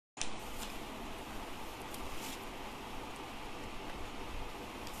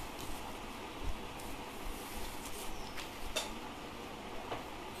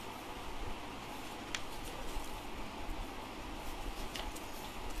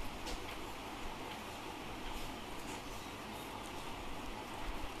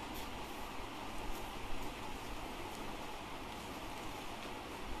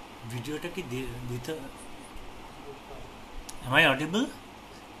ভিডিওটা কি দিতে Am I audible?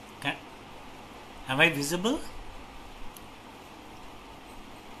 Am I visible?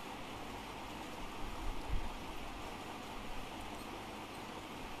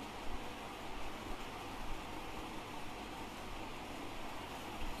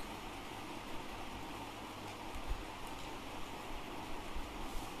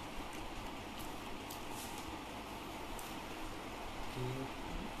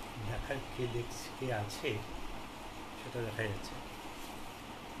 দেখার কে দেখছে কে আছে সেটা দেখা যাচ্ছে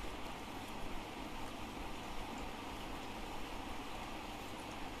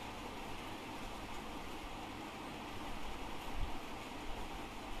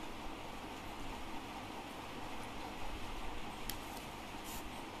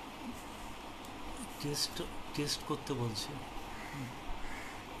টেস্ট করতে বলছে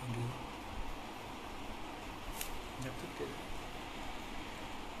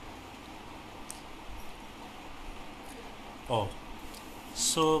Oh,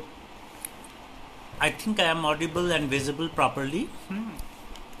 so I think I am audible and visible properly.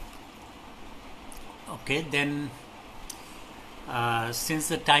 Okay, then since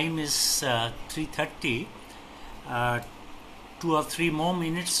the time is 3:30, 2 or 3 more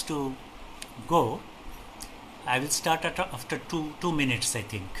minutes to go. I will start after 2 minutes, I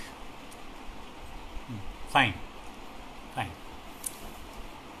think. Fine.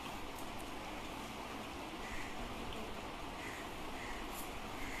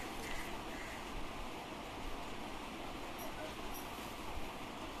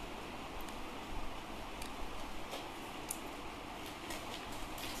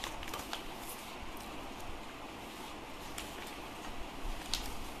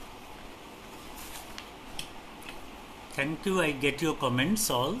 Thank you. I get your comments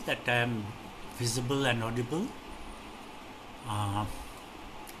all that I am visible and audible.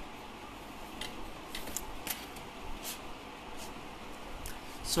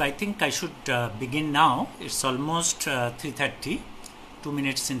 So I think I should begin now. It's almost 3:30. 2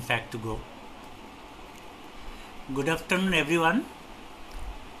 minutes in fact to go. Good afternoon everyone.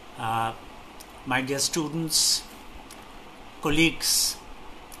 My dear students, colleagues,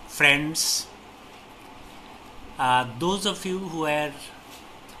 friends, those of you who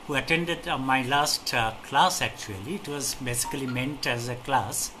attended my last class, actually it was basically meant as a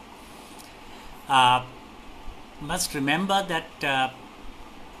class, must remember that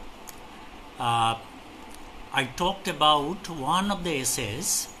I talked about one of the essays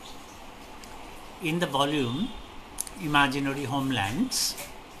in the volume Imaginary Homelands,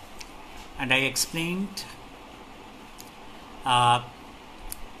 and I explained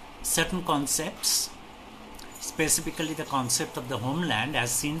certain concepts, specifically the concept of the homeland as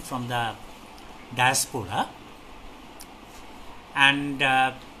seen from the diaspora, and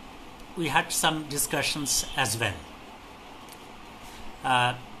we had some discussions as well.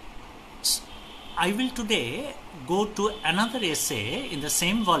 I will today go to another essay in the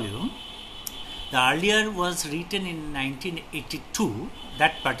same volume. The earlier was written in 1982,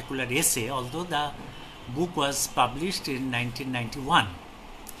 that particular essay, although the book was published in 1991.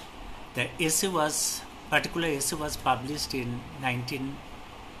 The particular essay was published in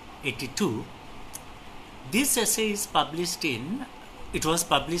 1982. This essay was published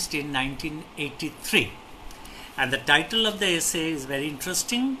in 1983, and the title of the essay is very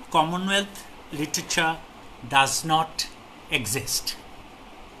interesting: Commonwealth Literature Does Not Exist.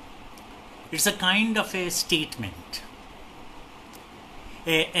 It's a kind of a statement,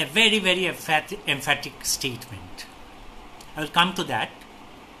 a very, very emphatic statement. I will come to that.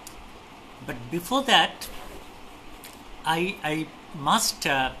 But before that, I must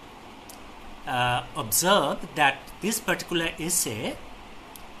observe that this particular essay,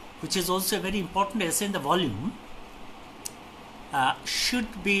 which is also a very important essay in the volume,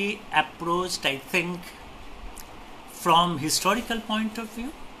 should be approached, I think, from historical point of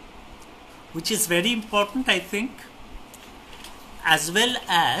view, which is very important, I think, as well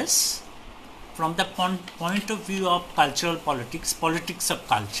as from the point of view of cultural politics of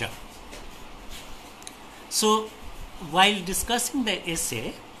culture. So while discussing the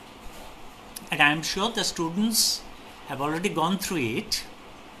essay, and I am sure the students have already gone through it,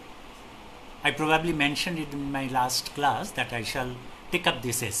 I probably mentioned it in my last class that I shall pick up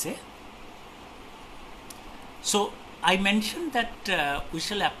this essay. So I mentioned that we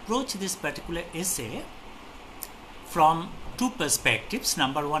shall approach this particular essay from two perspectives: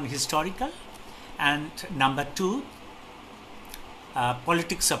 number one, historical, and number two,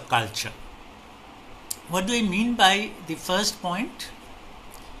 politics of culture. What do I mean by the first point,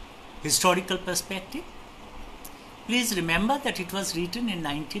 historical perspective? please remember that it was written in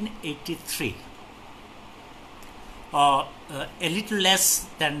 1983, or a little less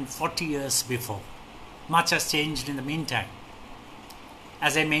than 40 years before. Much has changed in the meantime,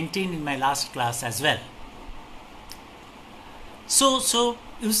 as I maintained in my last class as well. So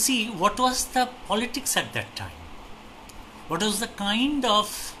you see, what was the politics at that time? What was the kind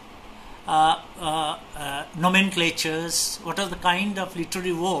of nomenclatures, what are the kind of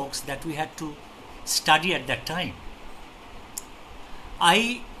literary works that we had to study at that time?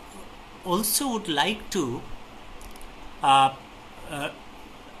 I also would like to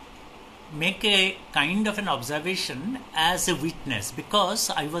make a kind of an observation as a witness,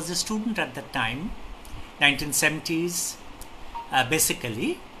 because I was a student at that time, 1970s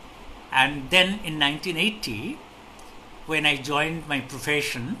basically, and then in 1980 when I joined my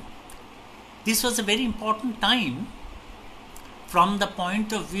profession. This was a very important time from the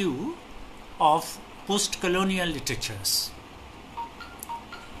point of view of post-colonial literatures.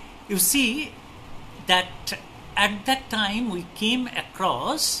 You see that at that time we came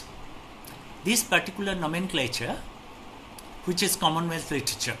across this particular nomenclature, which is Commonwealth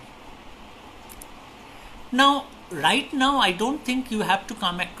literature. Now, right now, I don't think you have to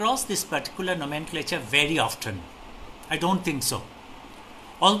come across this particular nomenclature very often. I don't think so.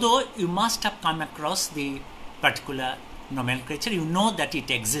 Although you must have come across the particular nomenclature, you know that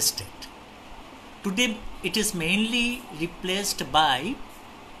it existed. Today, it is mainly replaced by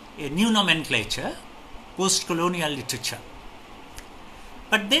a new nomenclature, post-colonial literature.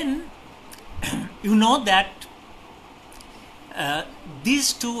 But then, you know that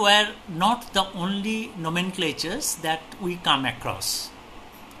these two were not the only nomenclatures that we come across.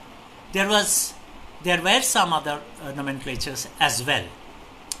 There were some other nomenclatures as well,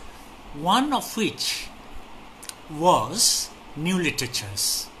 one of which was new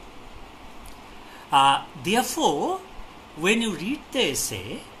literatures. Therefore, when you read the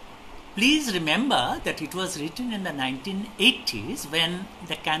essay, please remember that it was written in the 1980s when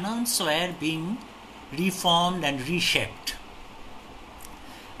the canons were being reformed and reshaped,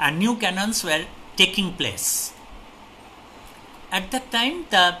 and new canons were taking place. At that time,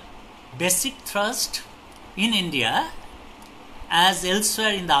 the basic thrust in India, as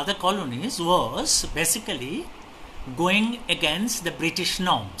elsewhere in the other colonies, was basically going against the British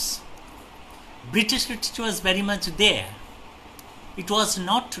norms. British literature was very much there. It was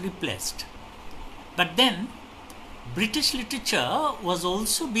not replaced. But then, British literature was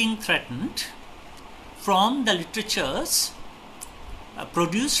also being threatened from the literatures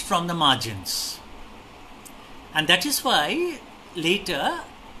produced from the margins. And that is why later,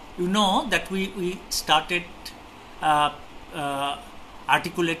 you know, that we started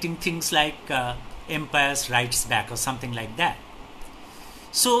articulating things like Empire's Rights Back or something like that.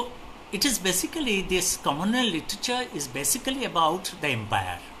 So it is basically, this communal literature is basically about the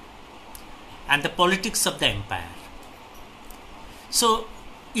empire and the politics of the empire. So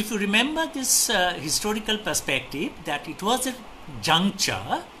if you remember this historical perspective, that it was a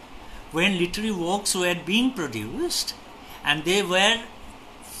juncture when literary works were being produced and they were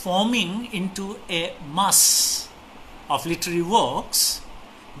forming into a mass of literary works.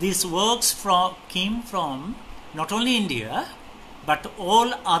 These works came from not only India but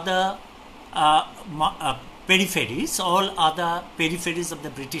all other peripheries, all other peripheries of the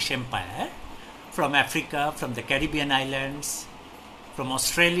British Empire, from Africa, from the Caribbean islands, from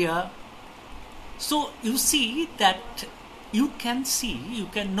Australia. So you see that you can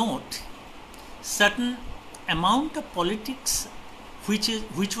note certain amount of politics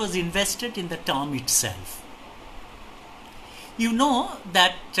which was invested in the term itself. You know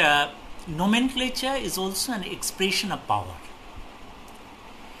that nomenclature is also an expression of power.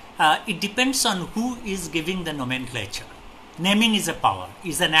 It depends on who is giving the nomenclature. Naming is a power,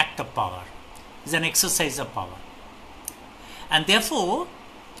 is an act of power, is an exercise of power. And therefore,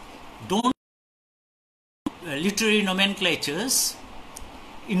 don't literary nomenclatures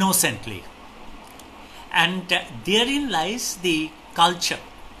innocently. And therein lies the culture,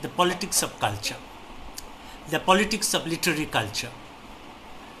 the politics of culture, the politics of literary culture.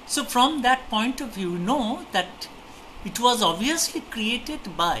 So from that point of view, you know that it was obviously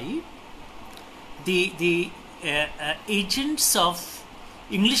created by the agents of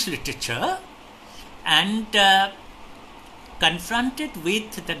English literature and confronted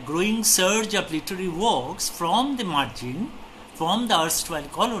with the growing surge of literary works from the margin, from the erstwhile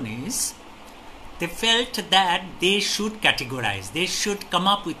colonies. They felt that they should categorize, they should come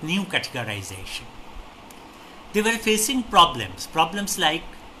up with new categorization. They were facing problems like,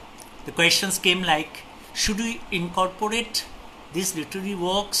 the questions came like, should we incorporate these literary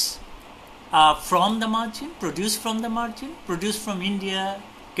works from the margin, produced from India,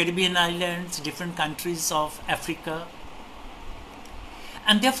 Caribbean islands, different countries of Africa.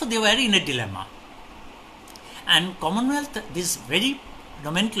 And therefore they were in a dilemma. And Commonwealth, this very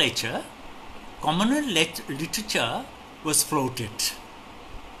nomenclature, Commonwealth literature was floated.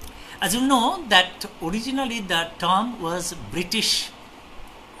 As you know, that originally the term was British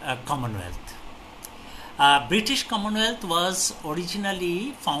Commonwealth. British Commonwealth was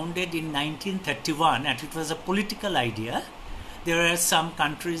originally founded in 1931, and it was a political idea. There were some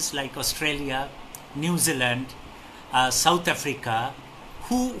countries like Australia, New Zealand, South Africa,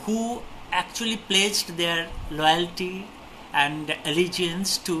 who actually pledged their loyalty and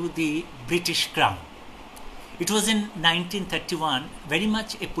allegiance to the British Crown. It was in 1931, very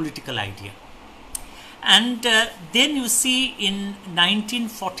much a political idea. And then you see in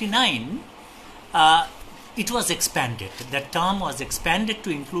 1949, it was expanded. The term was expanded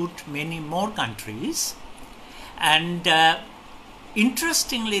to include many more countries. And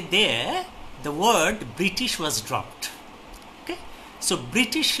interestingly there, the word British was dropped. Okay? So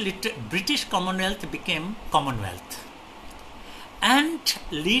British Commonwealth became Commonwealth. And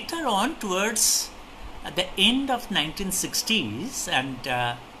later on, towards at the end of 1960s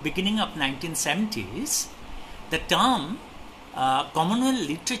and beginning of 1970s, the term Commonwealth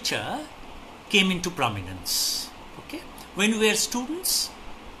literature came into prominence. Okay, when we were students,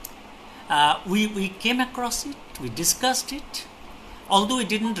 we came across it, we discussed it, although we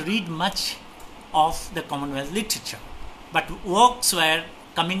didn't read much of the Commonwealth literature, but works were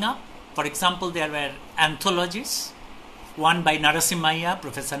coming up. For example, there were anthologies, one by Narasimhaiah,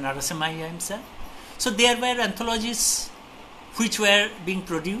 Professor Narasimhaiah himself. So there were anthologies which were being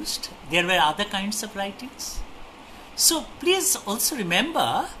produced. There were other kinds of writings. So please also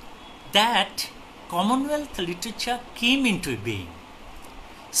remember that Commonwealth literature came into being.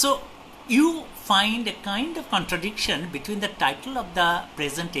 So you find a kind of contradiction between the title of the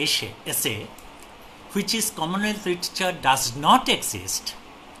present essay, which is Commonwealth literature does not exist.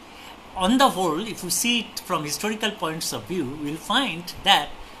 On the whole, if you see it from historical points of view, you will find that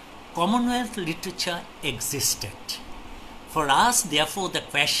Commonwealth literature existed. For us, therefore, the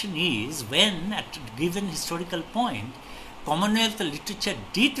question is, when at a given historical point, Commonwealth literature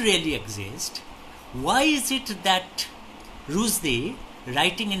did really exist, why is it that Rushdie,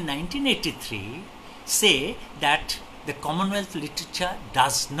 writing in 1983, say that the Commonwealth literature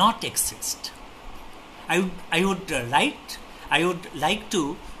does not exist? I would like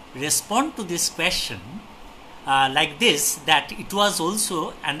to respond to this question like this, that it was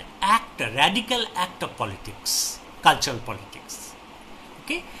also an act, a radical act of politics, cultural politics.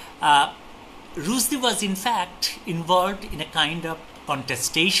 Okay, Rushdie was in fact involved in a kind of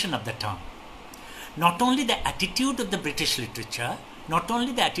contestation of the term. Not only the attitude of the British literature, not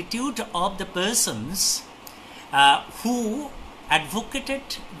only the attitude of the persons who advocated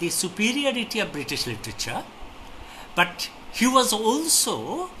the superiority of British literature, but he was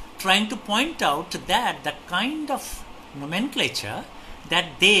also trying to point out that the kind of nomenclature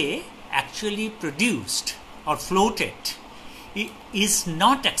that they actually produced or floated is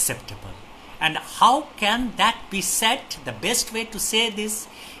not acceptable. And how can that be said? The best way to say this,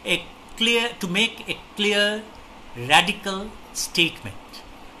 to make a clear, radical statement.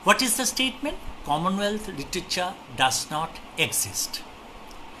 What is the statement? Commonwealth literature does not exist.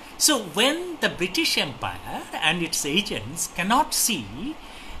 So when the British Empire and its agents cannot see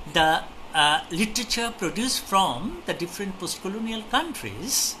the literature produced from the different post-colonial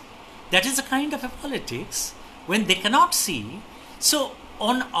countries, that is a kind of a politics. When they cannot see, so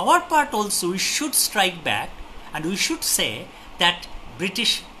on our part also we should strike back and we should say that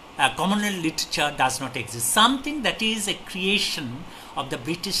British Commonwealth literature does not exist. Something that is a creation of the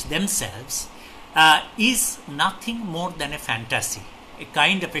British themselves is nothing more than a fantasy, a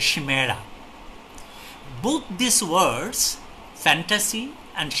kind of a chimera. Both these words, fantasy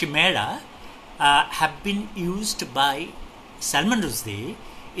and chimera, have been used by Salman Rushdie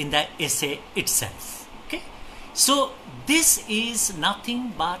in the essay itself. Okay, so this is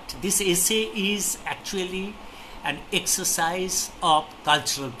nothing but, this essay is actually an exercise of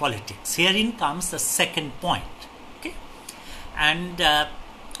cultural politics. Herein comes the second point. Okay, and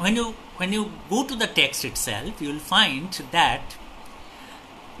when you go to the text itself, you will find that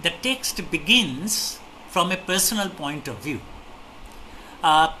the text begins from a personal point of view.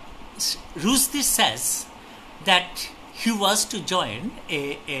 Rushdie says that he was to join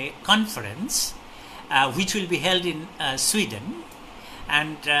a conference which will be held in Sweden,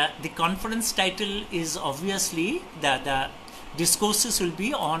 and the conference title is obviously the discourses will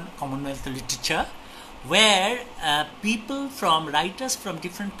be on Commonwealth literature, where writers from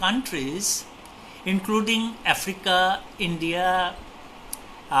different countries, including Africa, India,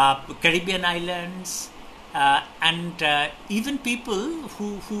 Caribbean islands, and even people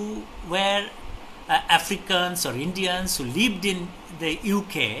who were Africans or Indians who lived in the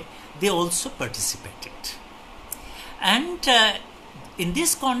UK, they also participated. And in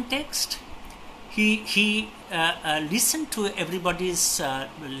this context, he listened to everybody's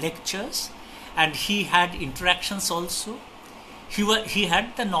lectures, and he had interactions also. He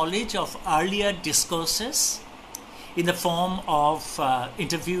had the knowledge of earlier discourses in the form of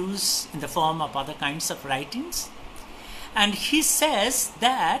interviews, in the form of other kinds of writings. And he says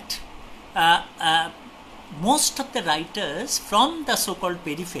that most of the writers from the so-called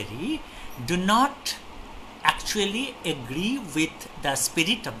periphery do not actually agree with the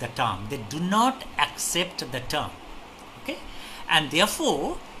spirit of the term. They do not accept the term. Okay? And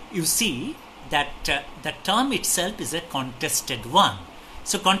therefore, you see that the term itself is a contested one.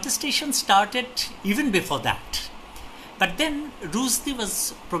 So contestation started even before that. But then Rushdie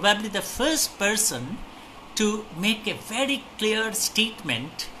was probably the first person to make a very clear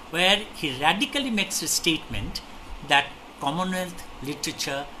statement, where he radically makes a statement that Commonwealth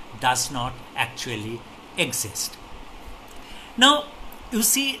literature does not actually exist. Now, you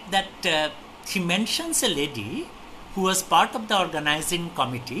see that he mentions a lady who was part of the organizing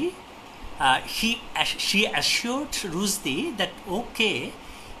committee. She assured Rushdie that, okay,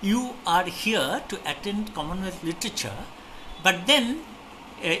 you are here to attend Commonwealth literature, but then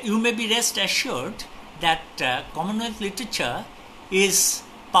you may be rest assured that Commonwealth literature is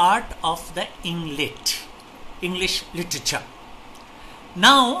part of the English literature.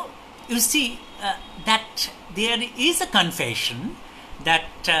 Now, you see that there is a confession that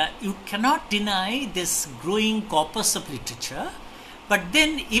you cannot deny this growing corpus of literature, but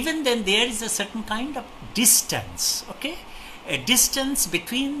then even then there is a certain kind of distance, okay? A distance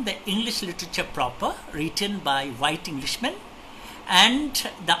between the English literature proper, written by white Englishmen, and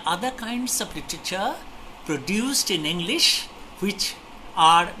the other kinds of literature produced in English which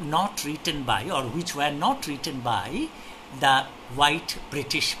are not written by, or which were not written by, the white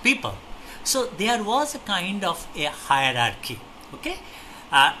British people. So there was a kind of a hierarchy, okay?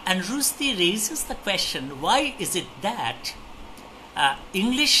 And Rushdie raises the question, why is it that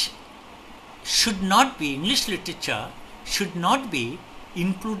English literature should not be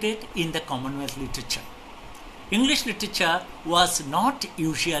included in the Commonwealth literature? English literature was not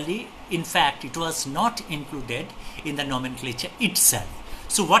usually, in fact, it was not included in the nomenclature itself.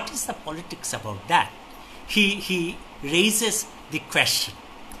 So what is the politics about that? He raises the question.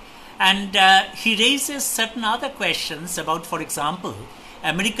 And he raises certain other questions about, for example,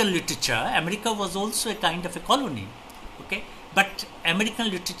 American literature. America was also a kind of a colony, okay? But American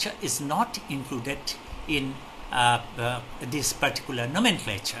literature is not included in this particular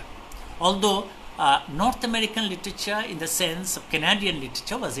nomenclature. Although North American literature, in the sense of Canadian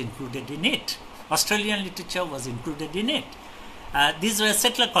literature, was included in it. Australian literature was included in it. These were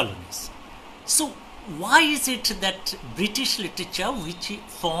settler colonies. So why is it that British literature, which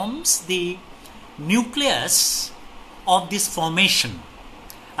forms the nucleus of this formation,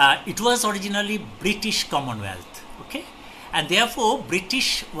 it was originally British Commonwealth, okay? And therefore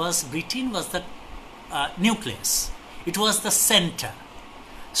Britain was the nucleus. It was the center.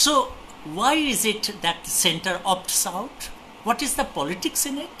 So why is it that the center opts out? What is the politics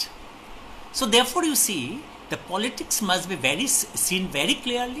in it? So therefore you see, the politics must be seen very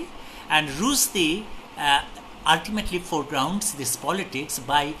clearly, and Rushdie ultimately foregrounds this politics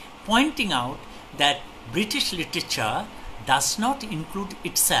by pointing out that British literature does not include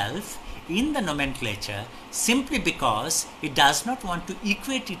itself in the nomenclature simply because it does not want to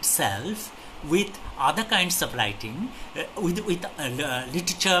equate itself with other kinds of writing, with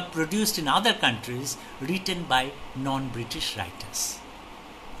literature produced in other countries written by non-British writers.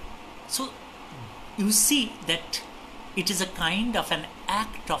 So you see that it is a kind of an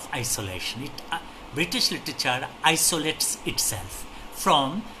act of isolation. British literature isolates itself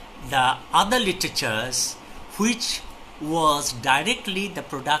from the other literatures which was directly the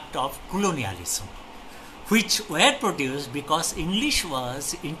product of colonialism, which were produced because English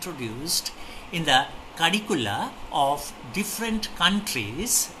was introduced in the curricula of different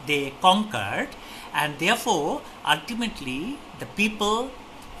countries they conquered, and therefore ultimately the people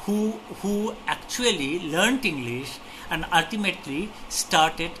who actually learnt English and ultimately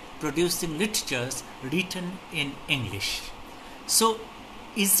started producing literatures written in English. So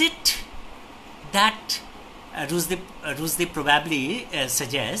is it that Rushdie probably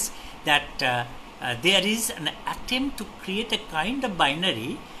suggests that there is an attempt to create a kind of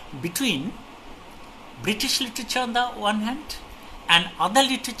binary between British literature on the one hand and other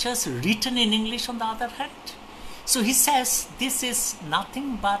literatures written in English on the other hand. So he says this is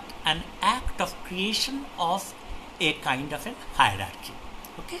nothing but an act of creation of a kind of a hierarchy.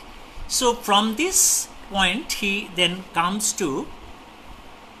 Okay. So from this point he then comes to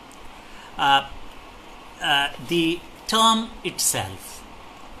the term itself.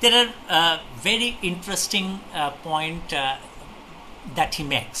 There are very interesting point that he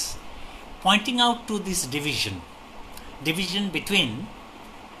makes, pointing out to this division between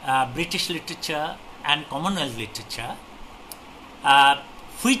British literature and Commonwealth literature,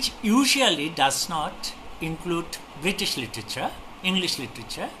 which usually does not include British literature, English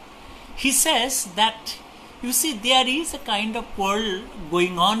literature. He says that, you see, there is a kind of quarrel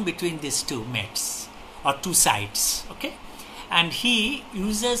going on between these two mates or two sides, okay? And he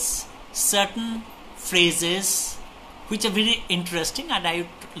uses certain phrases which are very interesting, and I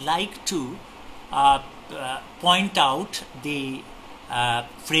would like to point out the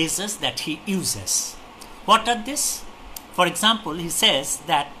phrases that he uses. What are these? For example, he says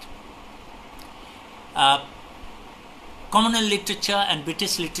that Commonwealth literature and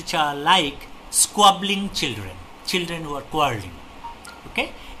British literature are like squabbling children who are quarreling.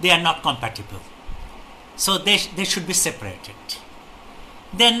 Okay, they are not compatible. So they should be separated.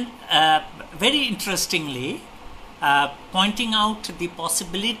 Then, very interestingly, pointing out the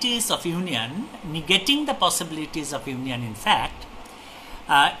possibilities of union, negating the possibilities of union, in fact,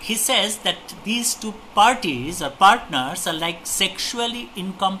 he says that these two parties or partners are like sexually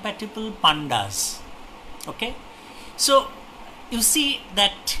incompatible pandas. Okay? So, you see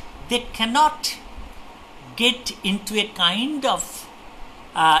that they cannot get into a kind of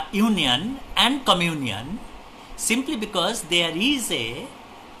union and communion simply because there is a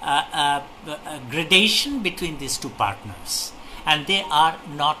gradation between these two partners and they are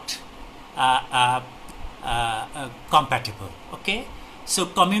not compatible. Okay, so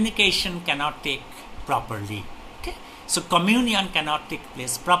communication cannot take properly. Okay, so communion cannot take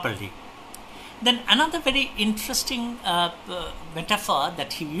place properly. Then another very interesting metaphor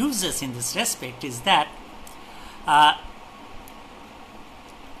that he uses in this respect is that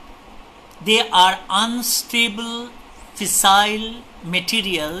they are unstable, fissile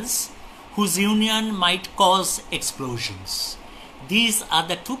materials whose union might cause explosions. These are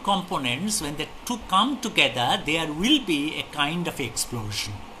the two components. When the two come together, there will be a kind of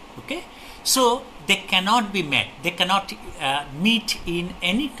explosion. Okay, so they cannot be met. They cannot meet in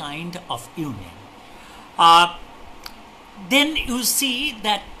any kind of union. Then you see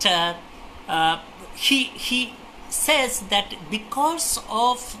that he says that because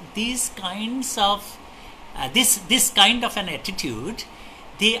of these kinds of this kind of an attitude,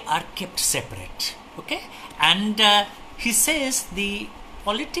 they are kept separate. Okay, and he says the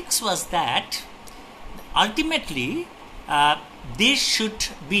politics was that ultimately there should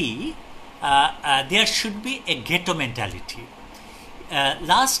be a ghetto mentality.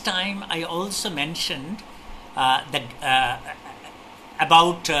 Last time I also mentioned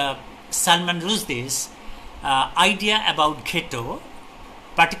about Salman Rushdie's idea about ghetto,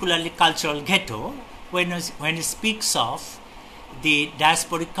 particularly cultural ghetto. When he speaks of the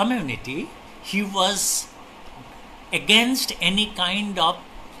diasporic community, he was against any kind of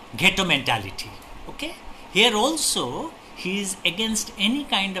ghetto mentality. Okay, here also he is against any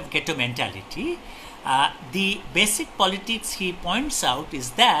kind of ghetto mentality. The basic politics he points out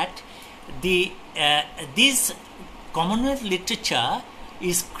is that this Commonwealth literature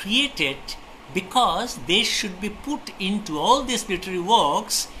is created because they should be put into, all these literary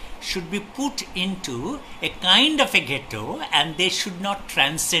works should be put into a kind of a ghetto and they should not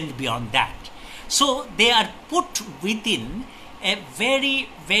transcend beyond that. So they are put within a very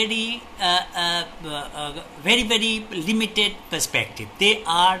limited perspective. They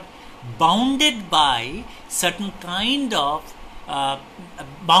are bounded by certain kind of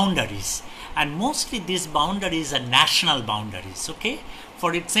boundaries, and mostly these boundaries are national boundaries. Okay,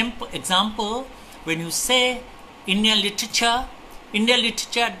 for example, when you say Indian literature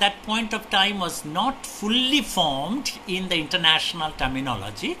at that point of time was not fully formed in the international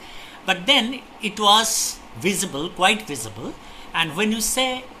terminology, but then it was visible, quite visible. And when you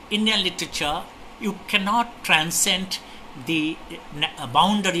say Indian literature, you cannot transcend the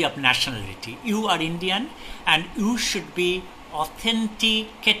boundary of nationality. You are Indian and you should be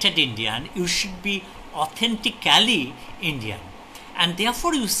authenticated Indian. You should be authentically Indian. And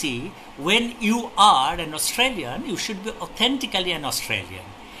therefore you see, when you are an Australian, you should be authentically an Australian.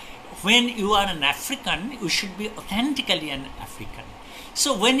 When you are an African, you should be authentically an African.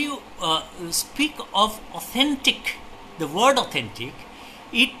 So when you speak of authentic, the word authentic,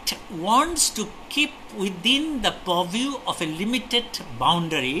 it wants to keep within the purview of a limited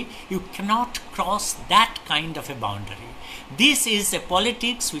boundary. You cannot cross that kind of a boundary. This is a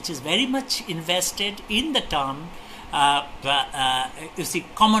politics which is very much invested in the term, you see,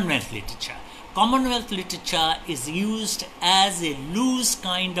 Commonwealth literature. Commonwealth literature is used as a loose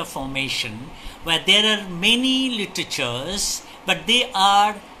kind of formation where there are many literatures, but they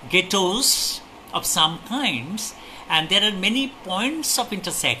are ghettos of some kinds, and there are many points of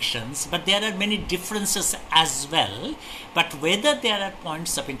intersections, but there are many differences as well. But whether there are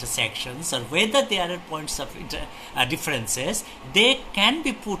points of intersections or whether there are points of differences, they can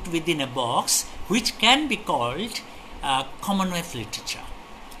be put within a box which can be called Commonwealth literature.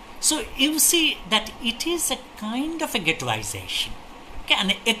 So you see that it is a kind of a ghettoization, okay,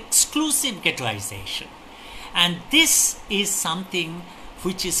 an exclusive ghettoization. And this is something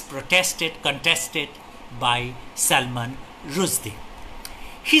which is contested by Salman Rushdie.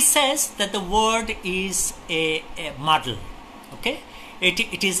 He says that the word is a muddle, okay?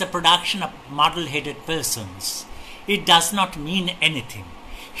 It is a production of muddle-headed persons. It does not mean anything.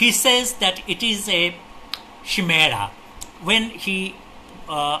 He says that it is a chimera. When he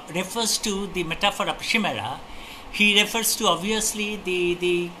refers to the metaphor of chimera, he refers to obviously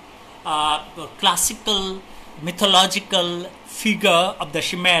the classical mythological figure of the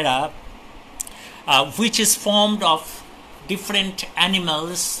chimera, which is formed of different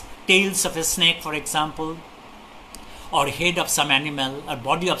animals, tails of a snake, for example, or head of some animal, or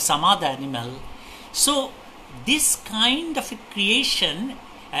body of some other animal. So this kind of a creation,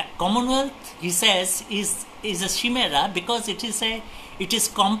 Commonwealth, he says, is a chimera because it is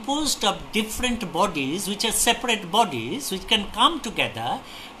composed of different bodies, which are separate bodies, which can come together.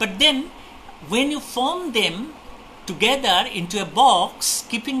 But then when you form them together into a box,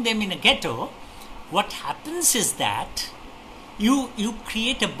 keeping them in a ghetto, what happens is that you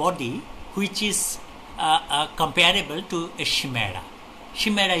create a body which is comparable to a chimera.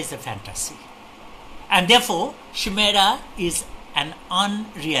 Chimera is a fantasy. And therefore, chimera is an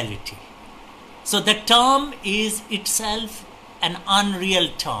unreality. So the term is itself an unreal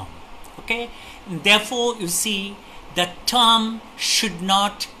term. Okay? And therefore, you see, the term should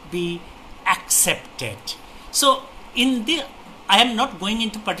not be accepted. So I am not going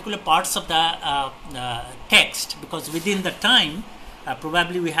into particular parts of the text because within the time,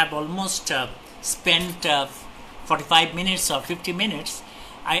 probably we have almost spent 45 minutes or 50 minutes.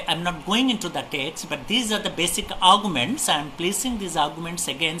 I am not going into the text, but these are the basic arguments. I am placing these arguments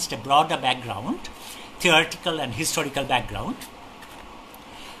against a broader background, theoretical and historical background.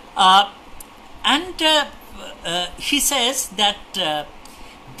 He says that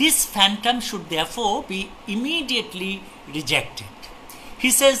this phantom should therefore be immediately rejected.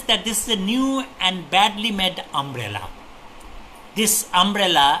 He says that this is a new and badly made umbrella. This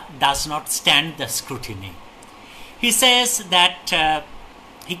umbrella does not stand the scrutiny. He says that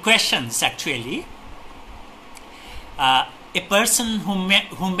he questions actually a person who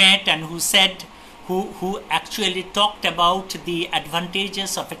met and who said, who actually talked about the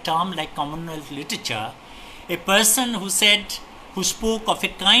advantages of a term like Commonwealth literature, a person who spoke of a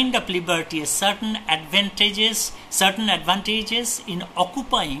kind of liberty, certain advantages in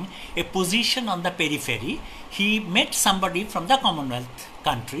occupying a position on the periphery. He met somebody from the Commonwealth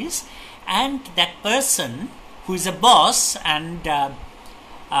countries, and that person who is a boss, and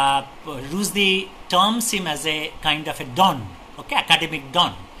Rushdie terms him as a kind of a don, okay, academic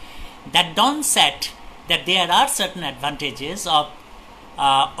don. That don said that there are certain advantages of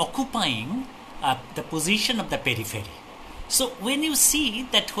occupying the position of the periphery. So when you see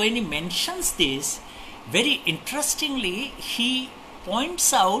that when he mentions this, very interestingly, he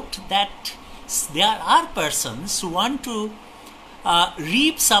points out that there are persons who want to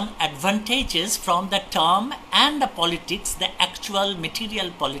reap some advantages from the term and the politics, the actual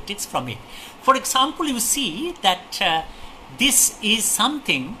material politics from it. For example, you see that this is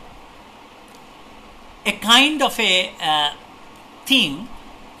something, a kind of a thing,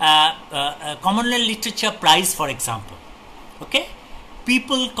 Commonwealth Literature Prize, for example. Okay,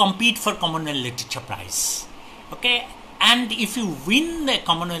 people compete for Commonwealth Literature Prize. Okay, and if you win the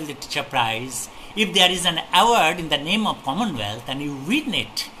Commonwealth Literature Prize, if there is an award in the name of Commonwealth and you win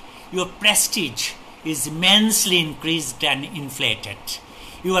it, your prestige is immensely increased and inflated.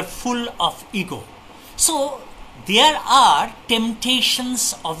 You are full of ego. So there are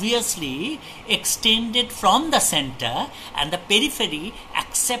temptations obviously extended from the center, and the periphery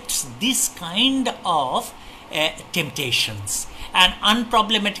accepts this kind of temptations, and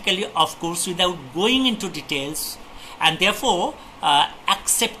unproblematically, of course, without going into details, and therefore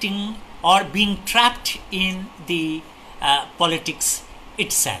accepting or being trapped in the politics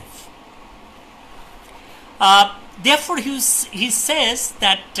itself. Therefore, he says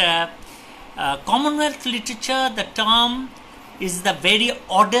that Commonwealth literature, the term, is the very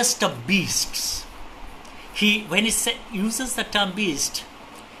oddest of beasts. When he uses the term beast,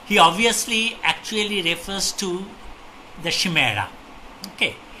 he obviously actually refers to the chimera,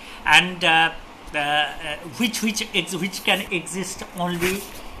 okay, and which can exist only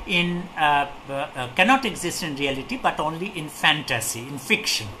in cannot exist in reality, but only in fantasy, in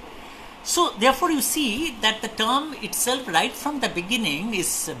fiction. So therefore you see that the term itself right from the beginning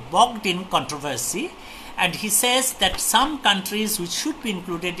is bogged in controversy, and he says that some countries which should be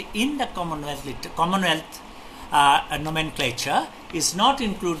included in the Commonwealth nomenclature is not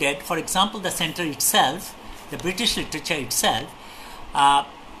included. For example, the centre itself, the British literature itself.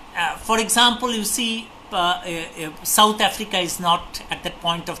 For example, you see South Africa is not at that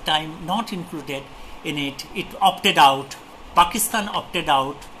point of time not included in it. It opted out. Pakistan opted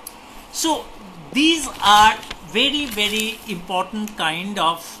out. So these are very, very important kind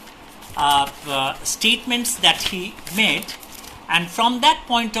of statements that he made, and from that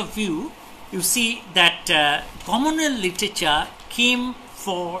point of view, you see that Commonwealth literature came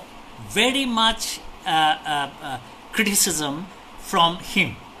for very much criticism from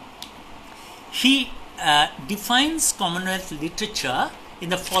him. He defines Commonwealth literature in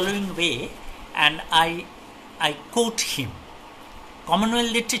the following way, and I quote him.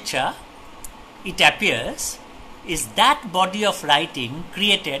 Commonwealth literature, it appears, is that body of writing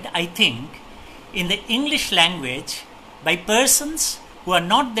created, I think, in the English language by persons who are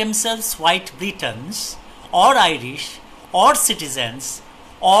not themselves white Britons or Irish or citizens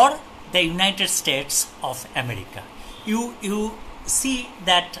or the United States of America. You see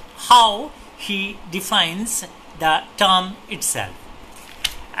that how he defines the term itself.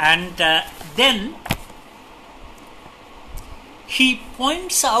 And then he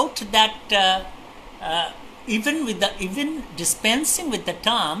points out that even dispensing with the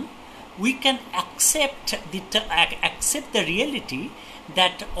term, we can accept the reality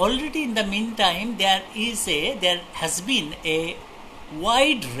that already in the meantime there has been a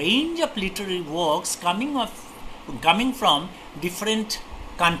wide range of literary works coming from different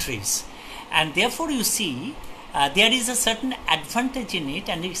countries, and therefore you see there is a certain advantage in it,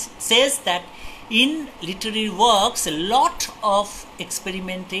 and it says that in literary works a lot of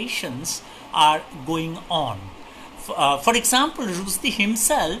experimentations are going on. For example, Rushdie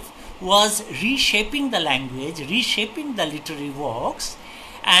himself was reshaping the language, reshaping the literary works,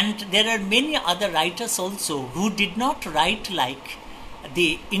 and there are many other writers also who did not write like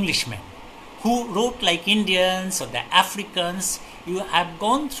the Englishmen, who wrote like Indians or the Africans. You have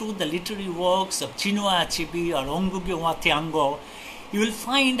gone through the literary works of Chinua Achebe or Ngugi wa Thiong'o, you will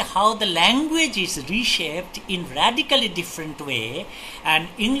find how the language is reshaped in radically different way, and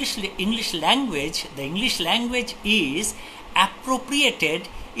the English language is appropriated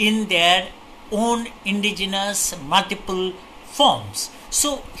in their own indigenous multiple forms.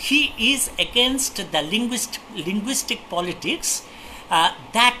 So he is against the linguistic politics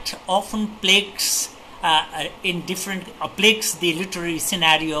that often plagues plagues the literary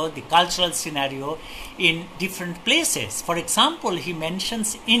scenario, the cultural scenario in different places. For example, he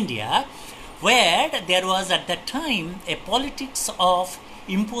mentions India, where there was at that time a politics of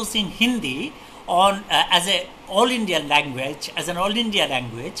imposing Hindi on as an all India language,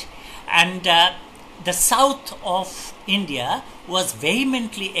 and the south of India was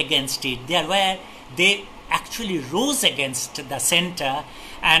vehemently against it. They actually rose against the center,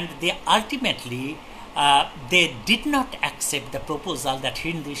 and they ultimately they did not accept the proposal that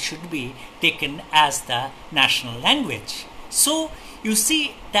Hindi should be taken as the national language. So you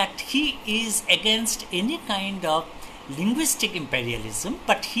see that he is against any kind of linguistic imperialism,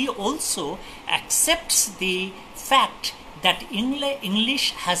 but he also accepts the fact that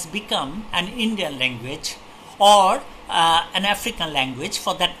English has become an Indian language or an African language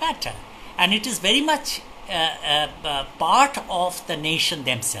for that matter, and it is very much part of the nation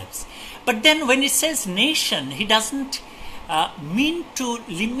themselves. But then when he says nation, he doesn't mean to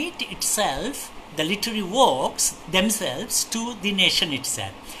limit itself, the literary works themselves, to the nation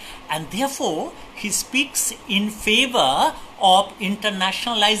itself. And therefore, he speaks in favor of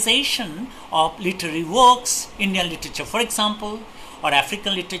internationalization of literary works, Indian literature, for example, or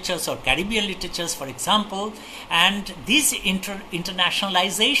African literatures or Caribbean literatures, for example. And this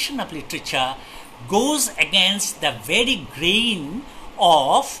internationalization of literature goes against the very grain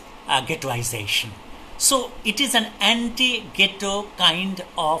of ghettoization. So it is an anti-ghetto kind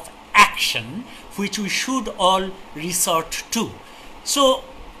of action which we should all resort to. So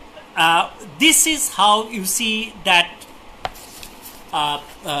this is how you see that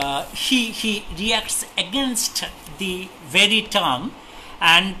he reacts against the very term,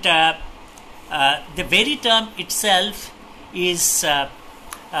 and the very term itself is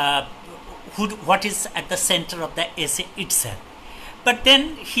what is at the center of the essay itself. But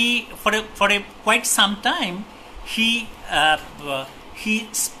then he, for quite some time, he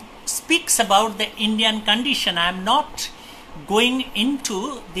speaks about the Indian condition. I am not going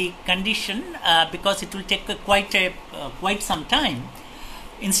into the condition because it will take quite some time.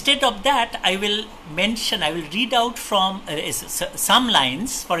 Instead of that, I will read out from some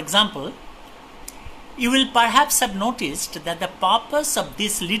lines. For example, you will perhaps have noticed that the purpose of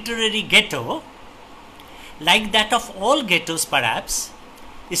this literary ghetto, like that of all ghettos perhaps,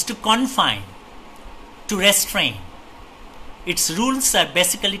 is to confine, to restrain. Its rules are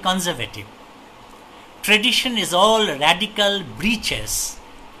basically conservative. Tradition is all radical breaches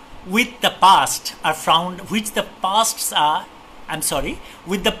with the past are frowned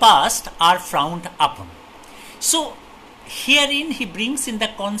upon. So herein he brings in the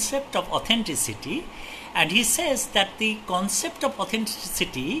concept of authenticity, and he says that the concept of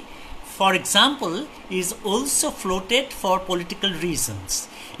authenticity, for example, is also floated for political reasons.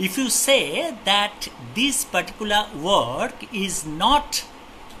 If you say that this particular work is not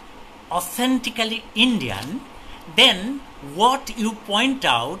authentically Indian, then what you want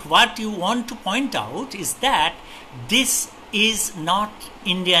to point out is that this is not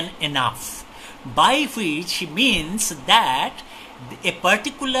Indian enough, by which he means that a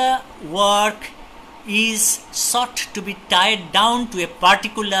particular work is sought to be tied down to a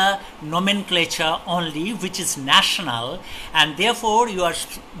particular nomenclature only, which is national, and therefore you are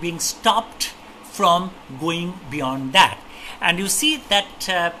being stopped from going beyond that. And you see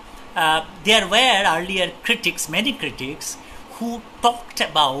that there were earlier critics, many critics, who talked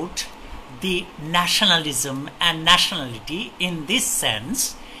about the nationalism and nationality in this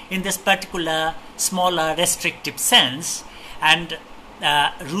sense, in this particular smaller restrictive sense, and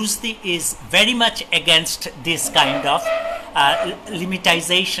Rushdie is very much against this kind of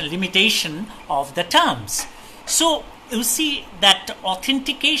limitation of the terms. So you see that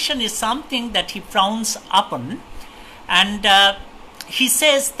authentication is something that he frowns upon, and he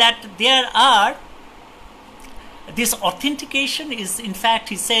says that there are, this authentication is, in fact,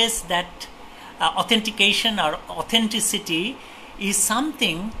 he says that authentication or authenticity is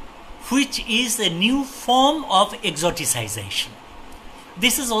something which is a new form of exoticization.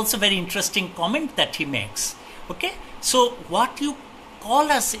 This is also very interesting comment that he makes. Okay, so what you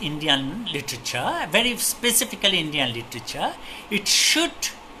call as Indian literature, very specifically Indian literature, it should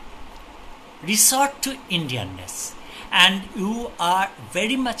resort to Indianness. And you are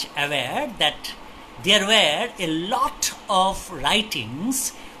very much aware that there were a lot of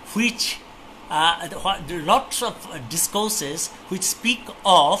writings which, lots of discourses which speak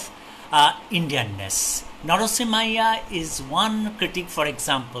of Indianness. Narasimhaiah is one critic, for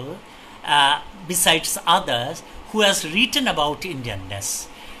example, besides others, who has written about Indianness.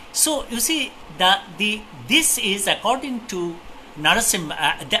 So you see, this is, according to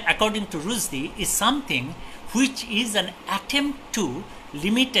according to Rushdie, is something which is an attempt to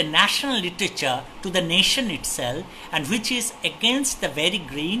limit a national literature to the nation itself, and which is against the very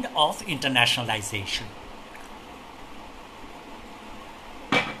grain of internationalization.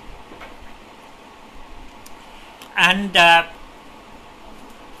 And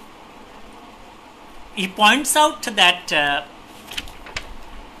he points out that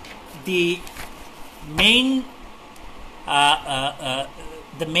the main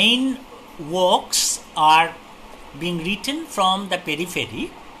works are being written from the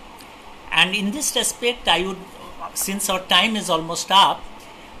periphery, and in this respect I would, since our time is almost up,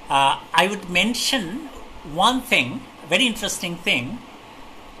 I would mention one thing, very interesting thing.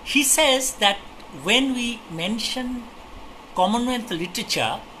 He says that when we mention Commonwealth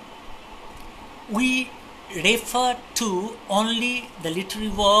literature, we refer to only the literary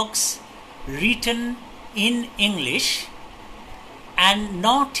works written in English and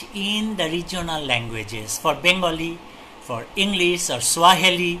not in the regional languages, for Bengali, for English or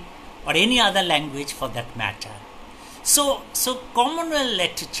Swahili or any other language for that matter. So Commonwealth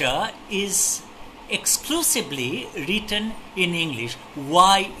literature is exclusively written in English.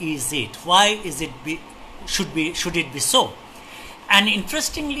 Why is it? Should it be so? And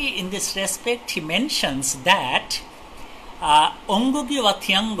interestingly, in this respect, he mentions that Ongogi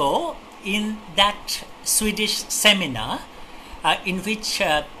Wathiango, in that Swedish seminar in which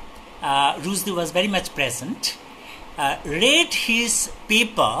Rushdie was very much present, read his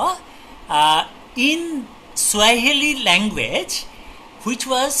paper in Swahili language, which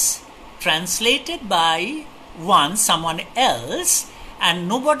was translated by someone else, and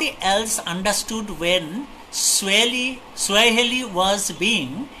nobody else understood when Swahili was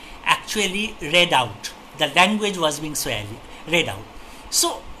being actually read out. The language was being Swahili read out.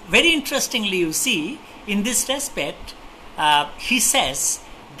 So very interestingly, you see, in this respect, he says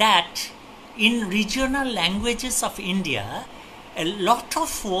that in regional languages of India, a lot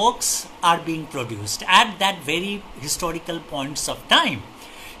of works are being produced at that very historical points of time.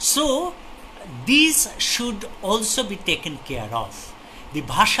 So these should also be taken care of. The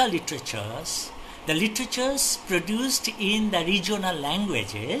Bhasha literatures, the literatures produced in the regional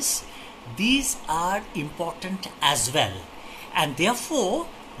languages, these are important as well. And therefore,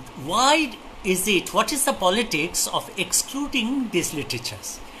 why is it, what is the politics of excluding these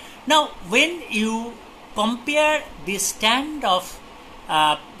literatures? Now, when you compare the stand of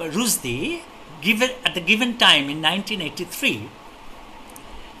Rushdie at the given time in 1983,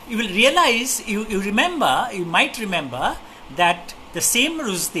 you will realize, you might remember that the same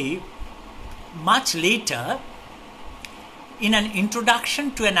Rushdie much later, in an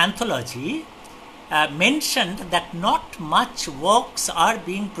introduction to an anthology, mentioned that not much works are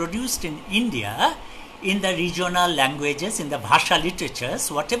being produced in India in the regional languages, in the Bhasha literatures.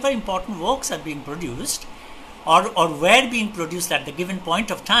 Whatever important works are being produced or were being produced at the given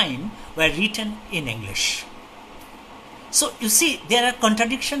point of time were written in English. So you see, there are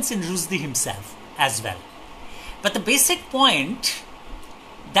contradictions in Rushdie himself as well. But the basic point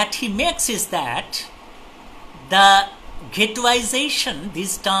that he makes is that the ghettoization,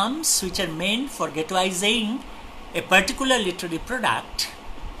 these terms which are meant for ghettoizing a particular literary product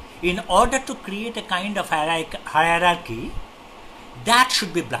in order to create a kind of hierarchy, that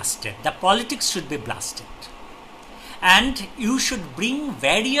should be blasted. The politics should be blasted. And you should bring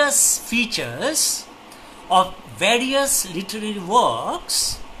various features of various literary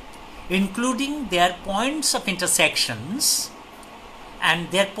works, including their points of intersections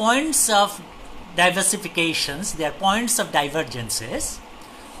and their points of diversifications, their points of divergences.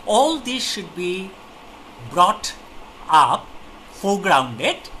 All these should be brought up,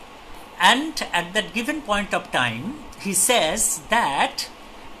 foregrounded, and at that given point of time, he says that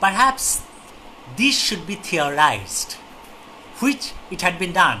perhaps this should be theorized, which it had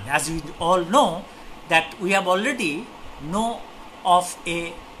been done. As we all know, that we have already know of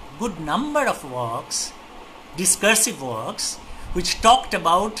a good number of works, discursive works, which talked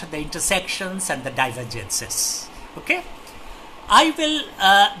about the intersections and the divergences. Okay, I will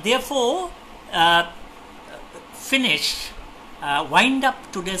therefore wind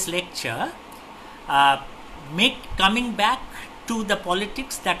up today's lecture, coming back to the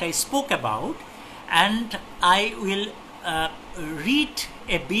politics that I spoke about, and I will read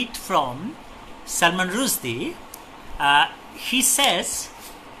a bit from Salman Rushdie. He says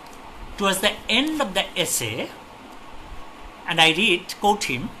towards the end of the essay, and I quote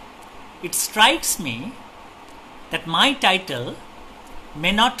him, "It strikes me that my title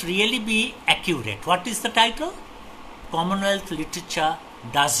may not really be accurate." What is the title? Commonwealth Literature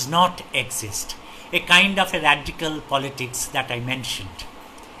Does Not Exist. A kind of a radical politics that I mentioned.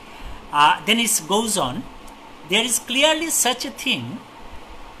 Then it goes on, "There is clearly such a thing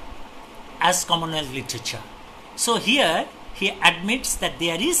as Commonwealth literature." So here he admits that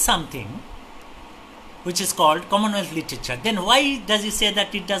there is something which is called Commonwealth literature. Then why does he say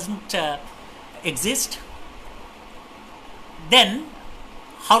that it doesn't exist? Then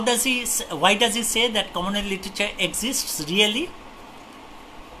why does he say that Commonwealth literature exists really?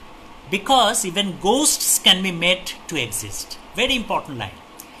 Because even ghosts can be made to exist. Very important line.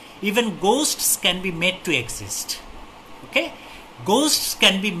 Even ghosts can be made to exist. Okay? Ghosts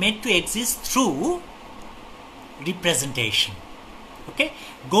can be made to exist through representation. Okay?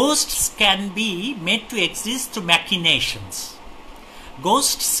 Ghosts can be made to exist through machinations.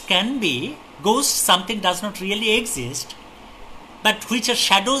 Ghosts, something does not really exist, but which are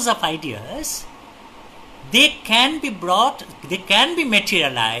shadows of ideas. They can be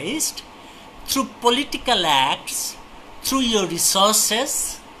materialized through political acts, through your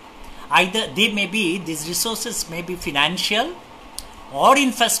resources. Either these resources may be financial or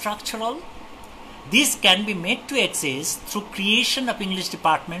infrastructural. These can be made to exist through creation of English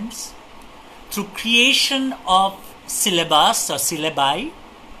departments, through creation of syllabus or syllabi,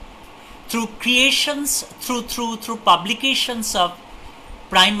 through publications of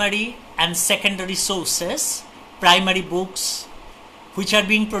primary and secondary sources, primary books which are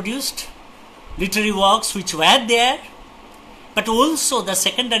being produced, literary works which were there, but also the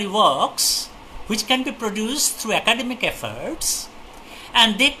secondary works which can be produced through academic efforts,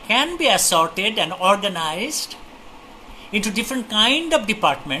 and they can be assorted and organized into different kind of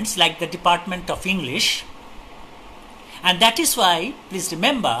departments, like the Department of English, And that is why, please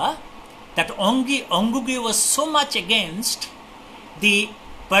remember, that Ongugi was so much against the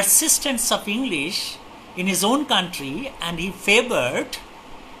persistence of English in his own country, and he favored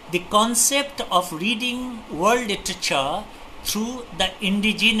the concept of reading world literature through the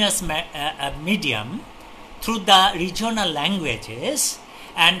indigenous medium, through the regional languages,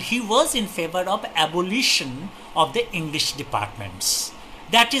 and he was in favor of abolition of the English departments.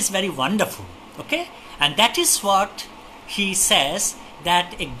 That is very wonderful, okay? And that is what he says,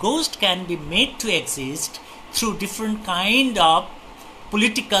 that a ghost can be made to exist through different kind of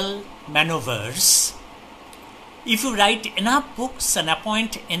political maneuvers. If you write enough books and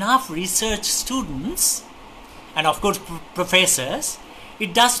appoint enough research students, and of course professors,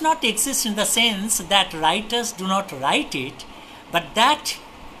 it does not exist in the sense that writers do not write it, but that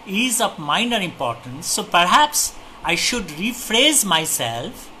is of minor importance. So perhaps I should rephrase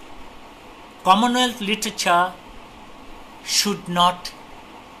myself. Commonwealth literature should not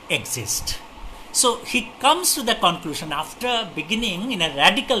exist. So he comes to the conclusion, after beginning in a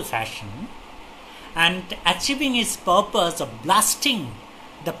radical fashion and achieving his purpose of blasting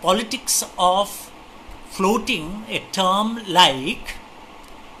the politics of floating a term like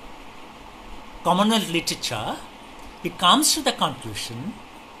Commonwealth literature, he comes to the conclusion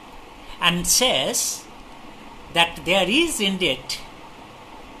and says that there is indeed,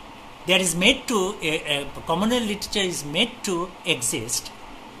 there is made to, Commonwealth literature is made to exist,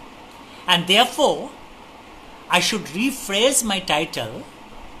 and therefore I should rephrase my title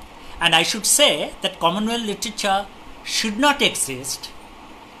and I should say that Commonwealth literature should not exist.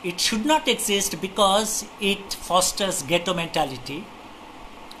 It should not exist because it fosters ghetto mentality.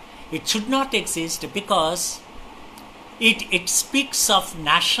 It should not exist because it speaks of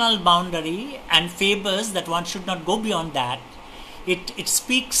national boundary and favors that one should not go beyond that. It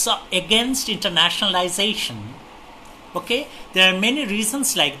speaks against internationalization. Okay, there are many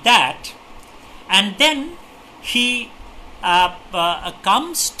reasons like that. And then he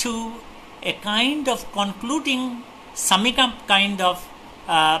comes to a kind of concluding, summing up kind of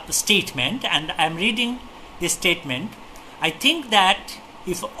statement, and I am reading this statement. I think that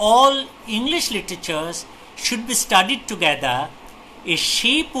if all English literatures should be studied together, a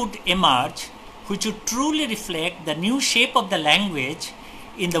shape would emerge which would truly reflect the new shape of the language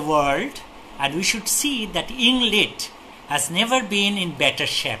in the world, and we should see that Eng-Lit has never been in better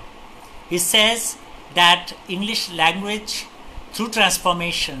shape. He says that English language through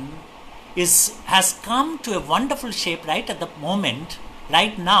transformation has come to a wonderful shape right at the moment,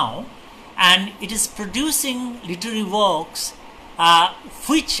 right now, and it is producing literary works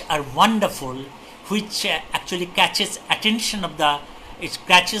which are wonderful, which actually catches attention of it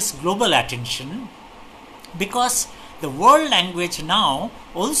catches global attention, because the world language now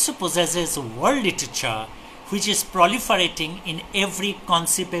also possesses world literature which is proliferating in every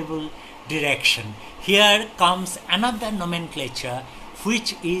conceivable direction. Here comes another nomenclature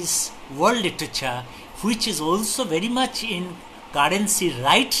which is world literature, which is also very much in currency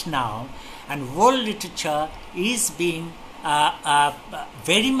right now, and world literature is being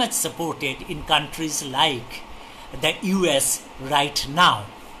very much supported in countries like the US right now.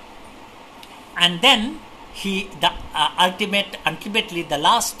 And then ultimately the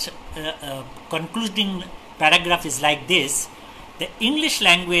last concluding paragraph is like this: the English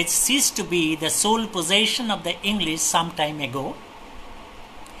language ceased to be the sole possession of the English some time ago.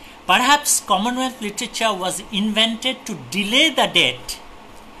 Perhaps Commonwealth literature was invented to delay the date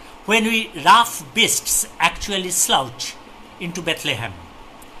when we rough beasts actually slouch into Bethlehem,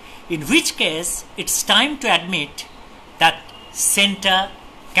 in which case it's time to admit that center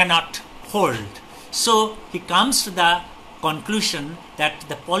cannot hold. So he comes to the conclusion that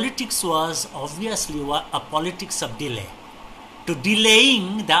the politics was obviously a politics of delay, to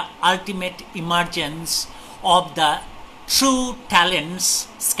delaying the ultimate emergence of the true talents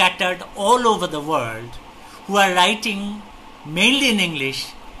scattered all over the world who are writing mainly in English,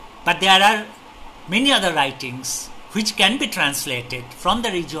 but there are many other writings which can be translated from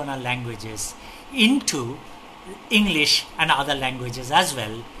the regional languages into English and other languages as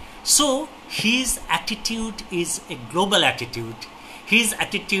well. So his attitude is a global attitude. His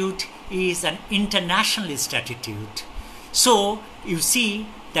attitude is an internationalist attitude. So you see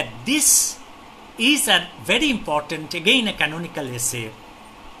that this is a very important, again a canonical essay,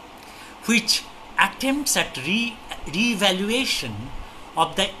 which attempts at re-evaluation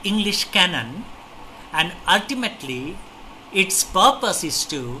of the English canon, and ultimately its purpose is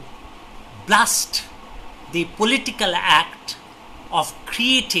to blast the political act of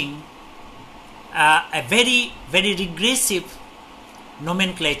creating a very, very regressive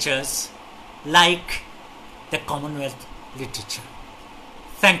nomenclatures like the Commonwealth literature.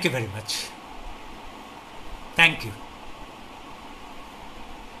 Thank you very much. Thank you.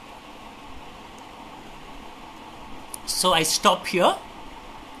 So I stop here.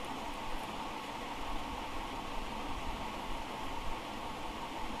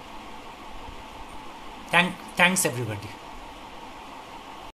 Thanks everybody.